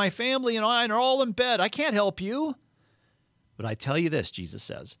night, and my family and I are all in bed. I can't help you. But I tell you this, Jesus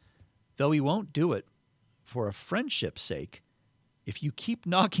says, though he won't do it for a friendship's sake, if you keep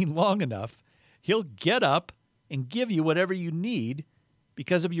knocking long enough, he'll get up and give you whatever you need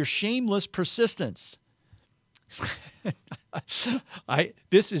because of your shameless persistence.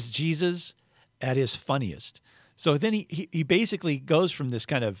 This is Jesus at his funniest. So then he basically goes from this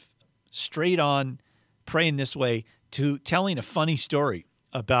kind of straight on praying this way to telling a funny story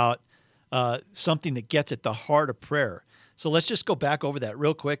about something that gets at the heart of prayer. So let's just go back over that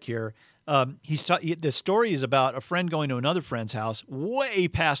real quick here. The story is about a friend going to another friend's house way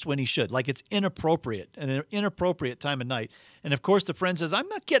past when he should, like it's inappropriate, an inappropriate time of night. And of course, the friend says, I'm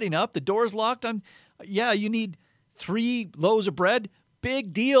not getting up. The door's locked. You need 3 loaves of bread.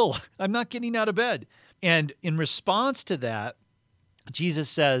 Big deal. I'm not getting out of bed. And in response to that, Jesus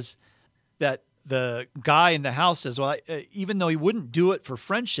says that the guy in the house says, well, even though he wouldn't do it for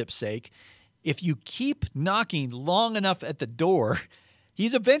friendship's sake, if you keep knocking long enough at the door,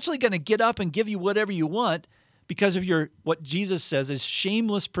 he's eventually going to get up and give you whatever you want because of your, what Jesus says is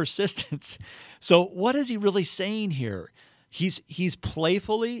shameless persistence. So what is he really saying here? He's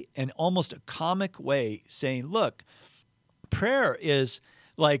playfully and almost a comic way saying, look, prayer is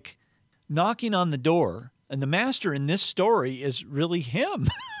like knocking on the door, and the master in this story is really him.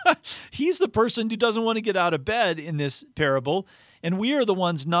 He's the person who doesn't want to get out of bed in this parable, and we are the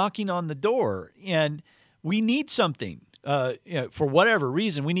ones knocking on the door, and we need something. For whatever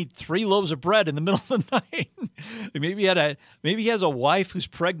reason, we need 3 loaves of bread in the middle of the night. Maybe he has a wife who's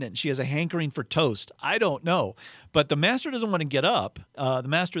pregnant and she has a hankering for toast. I don't know. But the master doesn't want to get up. The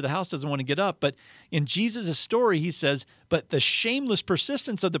master of the house doesn't want to get up. But in Jesus' story, he says, but the shameless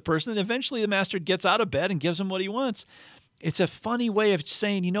persistence of the person, eventually the master gets out of bed and gives him what he wants. It's a funny way of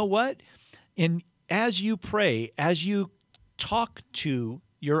saying, you know what? As you pray, as you talk to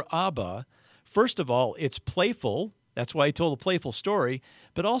your Abba, first of all, it's playful. That's why he told a playful story,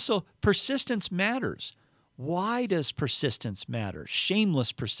 but also persistence matters. Why does persistence matter?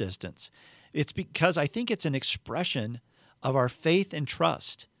 Shameless persistence. It's because I think it's an expression of our faith and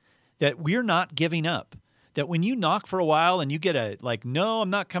trust that we're not giving up. That when you knock for a while and you get no, I'm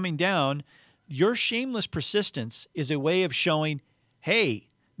not coming down, your shameless persistence is a way of showing, hey,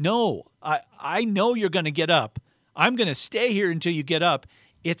 no, I know you're going to get up. I'm going to stay here until you get up.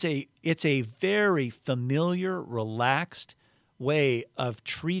 It's a very familiar, relaxed way of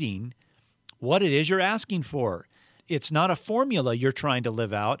treating what it is you're asking for. It's not a formula you're trying to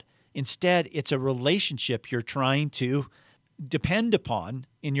live out. Instead, it's a relationship you're trying to depend upon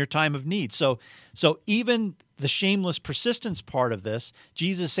in your time of need. So even the shameless persistence part of this,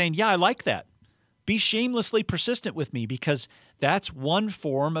 Jesus is saying, yeah, I like that. Be shamelessly persistent with me because that's one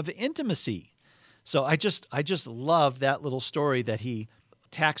form of intimacy. So I just love that little story that he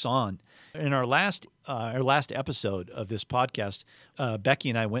tacks on. In our last episode of this podcast, Becky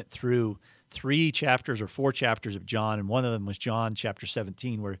and I went through 3 chapters or 4 chapters of John, and one of them was John chapter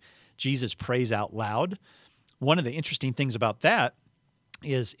 17, where Jesus prays out loud. One of the interesting things about that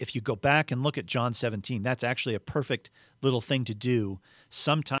is if you go back and look at John 17, that's actually a perfect little thing to do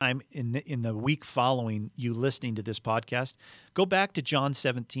sometime in the week following you listening to this podcast. Go back to John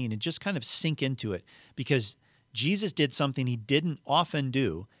 17 and just kind of sink into it, because Jesus did something he didn't often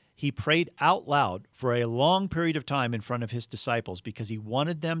do. He prayed out loud for a long period of time in front of his disciples because he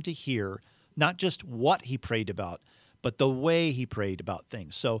wanted them to hear not just what he prayed about, but the way he prayed about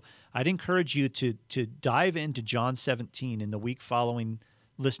things. So I'd encourage you to dive into John 17 in the week following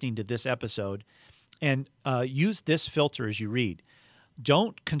listening to this episode and use this filter as you read.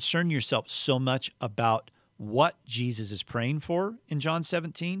 Don't concern yourself so much about what Jesus is praying for in John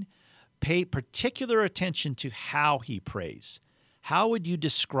 17. Pay particular attention to how he prays. How would you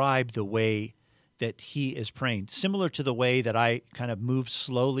describe the way that he is praying? Similar to the way that I kind of moved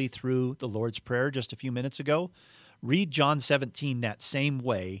slowly through the Lord's Prayer just a few minutes ago. Read John 17 that same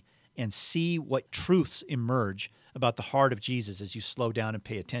way and see what truths emerge about the heart of Jesus as you slow down and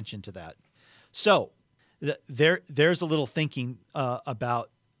pay attention to that. So there's a little thinking about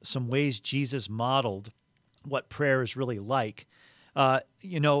some ways Jesus modeled what prayer is really like.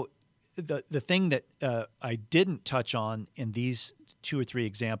 The thing that I didn't touch on in these 2 or 3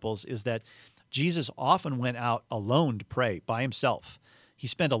 examples is that Jesus often went out alone to pray by himself. He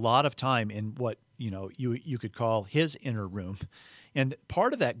spent a lot of time in what you could call his inner room. And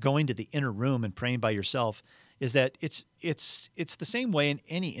part of that going to the inner room and praying by yourself is that it's the same way in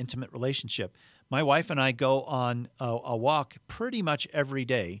any intimate relationship. My wife and I go on a walk pretty much every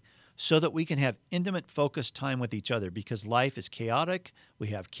day so that we can have intimate, focused time with each other, because life is chaotic. We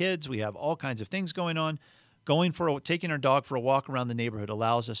have kids. We have all kinds of things going on. Taking our dog for a walk around the neighborhood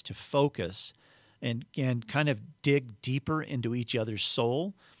allows us to focus and kind of dig deeper into each other's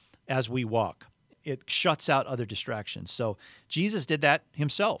soul as we walk. It shuts out other distractions. So Jesus did that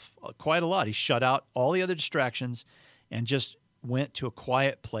himself quite a lot. He shut out all the other distractions and just went to a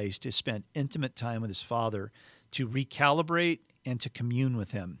quiet place to spend intimate time with his Father, to recalibrate and to commune with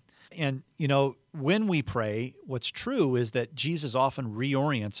him. And, when we pray, what's true is that Jesus often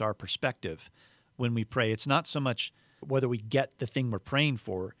reorients our perspective when we pray. It's not so much whether we get the thing we're praying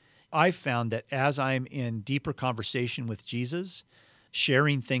for. I've found that as I'm in deeper conversation with Jesus,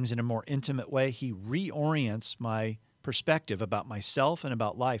 sharing things in a more intimate way, he reorients my perspective about myself and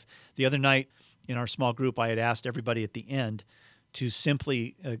about life. The other night in our small group, I had asked everybody at the end to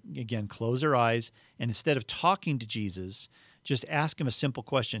simply, again, close their eyes, and instead of talking to Jesus, just ask him a simple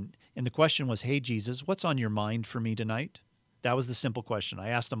question. And the question was, hey, Jesus, what's on your mind for me tonight? That was the simple question. I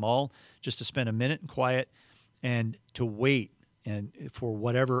asked them all just to spend a minute in quiet and to wait and for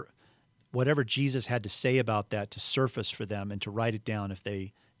whatever Jesus had to say about that to surface for them and to write it down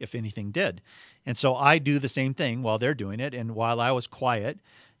if anything did. And so I do the same thing while they're doing it. And while I was quiet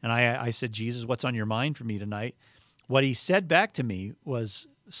and I said, Jesus, what's on your mind for me tonight? What he said back to me was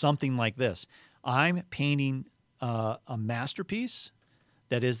something like this: I'm painting a masterpiece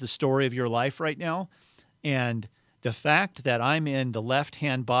that is the story of your life right now. And the fact that I'm in the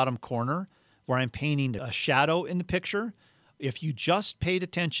left-hand bottom corner where I'm painting a shadow in the picture, if you just paid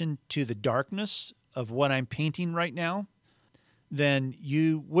attention to the darkness of what I'm painting right now, then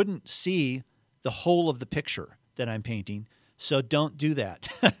you wouldn't see the whole of the picture that I'm painting. So don't do that.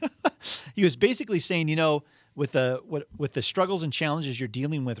 He was basically saying, with the struggles and challenges you're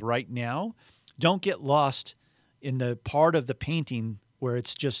dealing with right now, don't get lost in the part of the painting where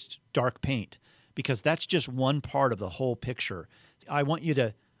it's just dark paint, because that's just one part of the whole picture. I want you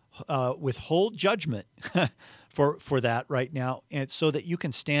to withhold judgment for that right now, and so that you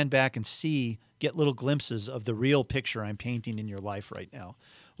can stand back and get little glimpses of the real picture I'm painting in your life right now.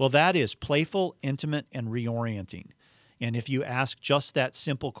 Well, that is playful, intimate, and reorienting. And if you ask just that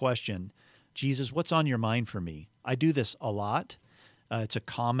simple question, Jesus, what's on your mind for me? I do this a lot. It's a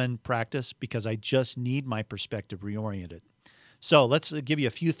common practice because I just need my perspective reoriented. So let's give you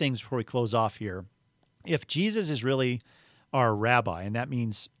a few things before we close off here. If Jesus is really our rabbi, and that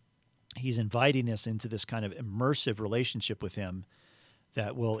means he's inviting us into this kind of immersive relationship with him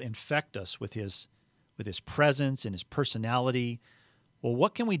that will infect us with his presence and his personality, well,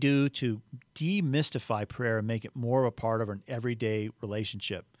 what can we do to demystify prayer and make it more a part of an everyday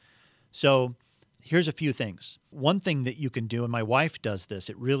relationship? So here's a few things. One thing that you can do, and my wife does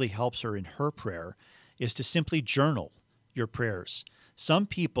this, it really helps her in her prayer, is to simply journal your prayers. Some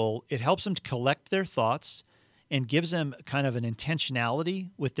people, it helps them to collect their thoughts and gives them kind of an intentionality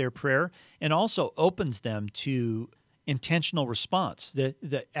with their prayer, and also opens them to intentional response.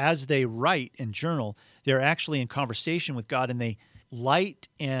 That as they write and journal, they're actually in conversation with God, and light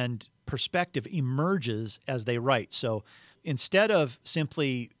and perspective emerges as they write. So instead of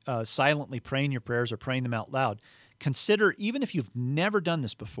simply silently praying your prayers or praying them out loud, consider, even if you've never done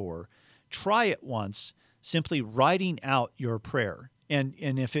this before, try it once, simply writing out your prayer. And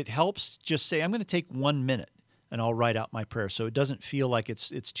if it helps, just say, I'm going to take 1 minute and I'll write out my prayer, so it doesn't feel like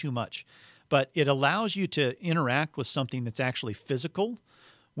it's too much. But it allows you to interact with something that's actually physical.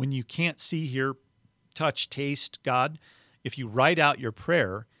 When you can't see, hear, touch, taste God, if you write out your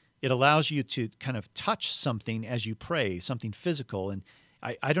prayer, it allows you to kind of touch something as you pray, something physical. And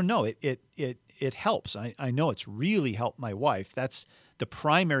I don't know, it helps. I know it's really helped my wife. That's the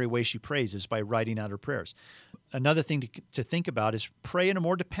primary way she prays, is by writing out her prayers. Another thing to think about is pray in a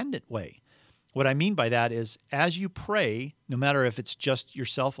more dependent way. What I mean by that is, as you pray, no matter if it's just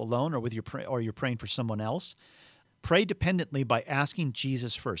yourself alone or you're praying for someone else, pray dependently by asking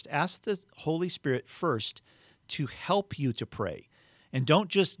Jesus first. Ask the Holy Spirit first to help you to pray. And don't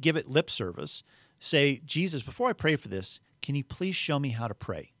just give it lip service. Say, Jesus, before I pray for this, can you please show me how to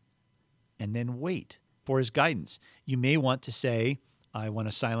pray? And then wait for his guidance. You may want to say, I want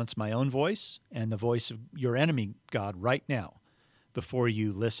to silence my own voice and the voice of your enemy, God, right now. Before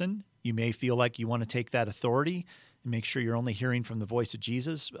you listen, you may feel like you want to take that authority and make sure you're only hearing from the voice of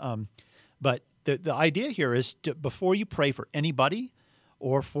Jesus. But the idea here is before you pray for anybody,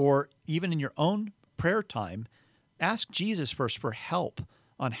 or for even in your own prayer time, ask Jesus first for help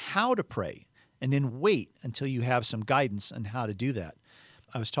on how to pray, and then wait until you have some guidance on how to do that.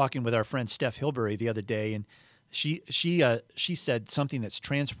 I was talking with our friend Steph Hilberry the other day, and She said something that's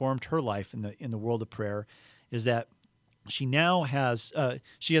transformed her life in the world of prayer is that she now has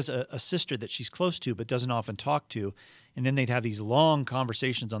a sister that she's close to but doesn't often talk to, and then they'd have these long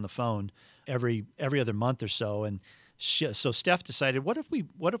conversations on the phone every other month or so. And so Steph decided, what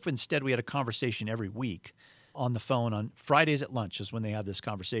if instead we had a conversation every week on the phone on Fridays at lunch is when they have this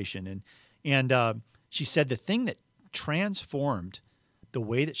conversation. And she said the thing that transformed the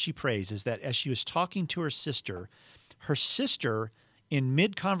way that she prays is that as she was talking to her sister in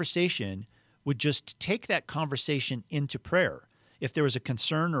mid-conversation would just take that conversation into prayer. If there was a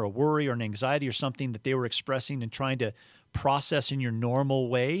concern or a worry or an anxiety or something that they were expressing and trying to process in your normal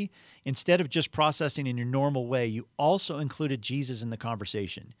way, instead of just processing in your normal way, you also included Jesus in the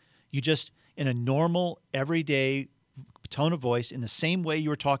conversation. You just, in a normal, everyday tone of voice, in the same way you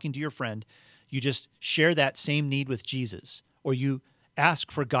were talking to your friend, you just share that same need with Jesus, or you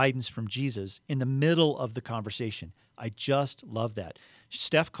ask for guidance from Jesus in the middle of the conversation. I just love that.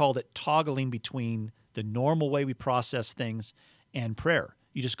 Steph called it toggling between the normal way we process things and prayer.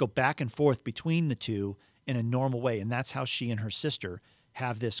 You just go back and forth between the two in a normal way, and that's how she and her sister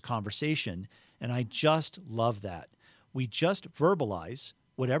have this conversation, and I just love that. We just verbalize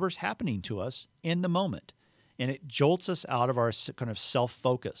whatever's happening to us in the moment, and it jolts us out of our kind of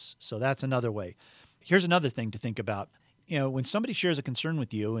self-focus. So that's another way. Here's another thing to think about. When somebody shares a concern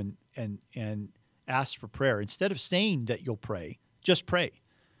with you and asks for prayer, instead of saying that you'll pray, just pray.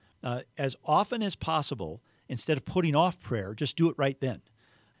 As often as possible, instead of putting off prayer, just do it right then.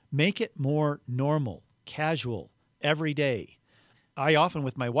 Make it more normal, casual, every day. I often,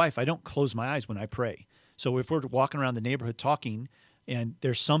 with my wife, I don't close my eyes when I pray. So if we're walking around the neighborhood talking and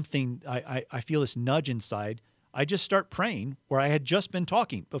there's something, I feel this nudge inside, I just start praying where I had just been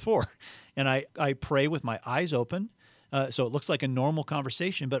talking before. And I pray with my eyes open. So it looks like a normal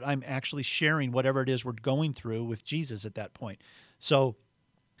conversation, but I'm actually sharing whatever it is we're going through with Jesus at that point. So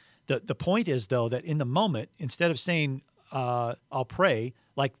the point is, though, that in the moment, instead of saying, I'll pray,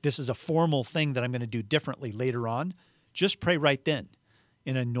 like this is a formal thing that I'm going to do differently later on, just pray right then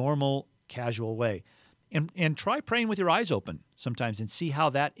in a normal, casual way. And try praying with your eyes open sometimes and see how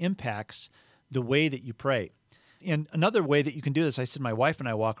that impacts the way that you pray. And another way that you can do this, I said my wife and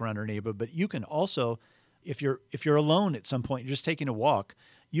I walk around our neighborhood, but you can also, if you're alone at some point, you're just taking a walk,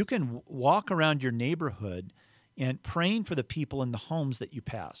 you can walk around your neighborhood and praying for the people in the homes that you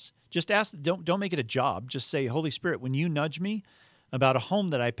pass. Just ask, don't make it a job. Just say, Holy Spirit, when you nudge me about a home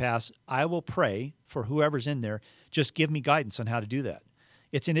that I pass, I will pray for whoever's in there. Just give me guidance on how to do that.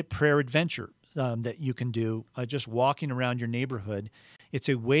 It's a prayer adventure that you can do, just walking around your neighborhood. It's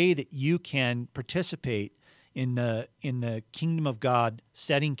a way that you can participate in the kingdom of God,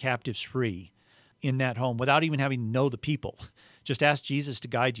 setting captives free in that home without even having to know the people. Just ask Jesus to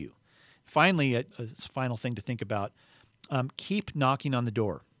guide you. Finally, a final thing to think about, keep knocking on the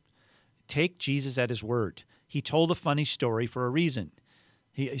door. Take Jesus at his word. He told a funny story for a reason.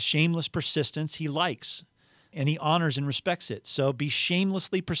 Shameless persistence he likes, and he honors and respects it. So be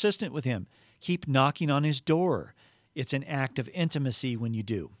shamelessly persistent with him. Keep knocking on his door. It's an act of intimacy when you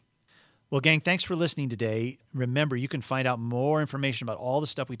do. Well, gang, thanks for listening today. Remember, you can find out more information about all the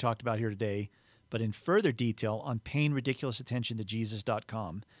stuff we talked about here today, but in further detail on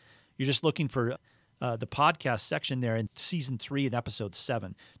payingridiculousattentiontojesus.com. You're just looking for the podcast section there in Season 3 and Episode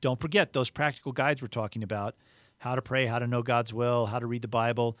 7. Don't forget those practical guides we're talking about, how to pray, how to know God's will, how to read the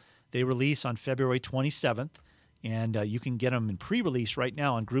Bible. They release on February 27th, and you can get them in pre-release right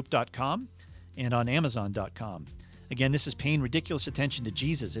now on group.com and on amazon.com. Again, this is Paying Ridiculous Attention to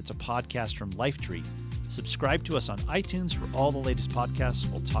Jesus. It's a podcast from Lifetree. Subscribe to us on iTunes for all the latest podcasts.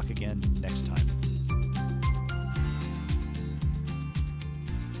 We'll talk again next time.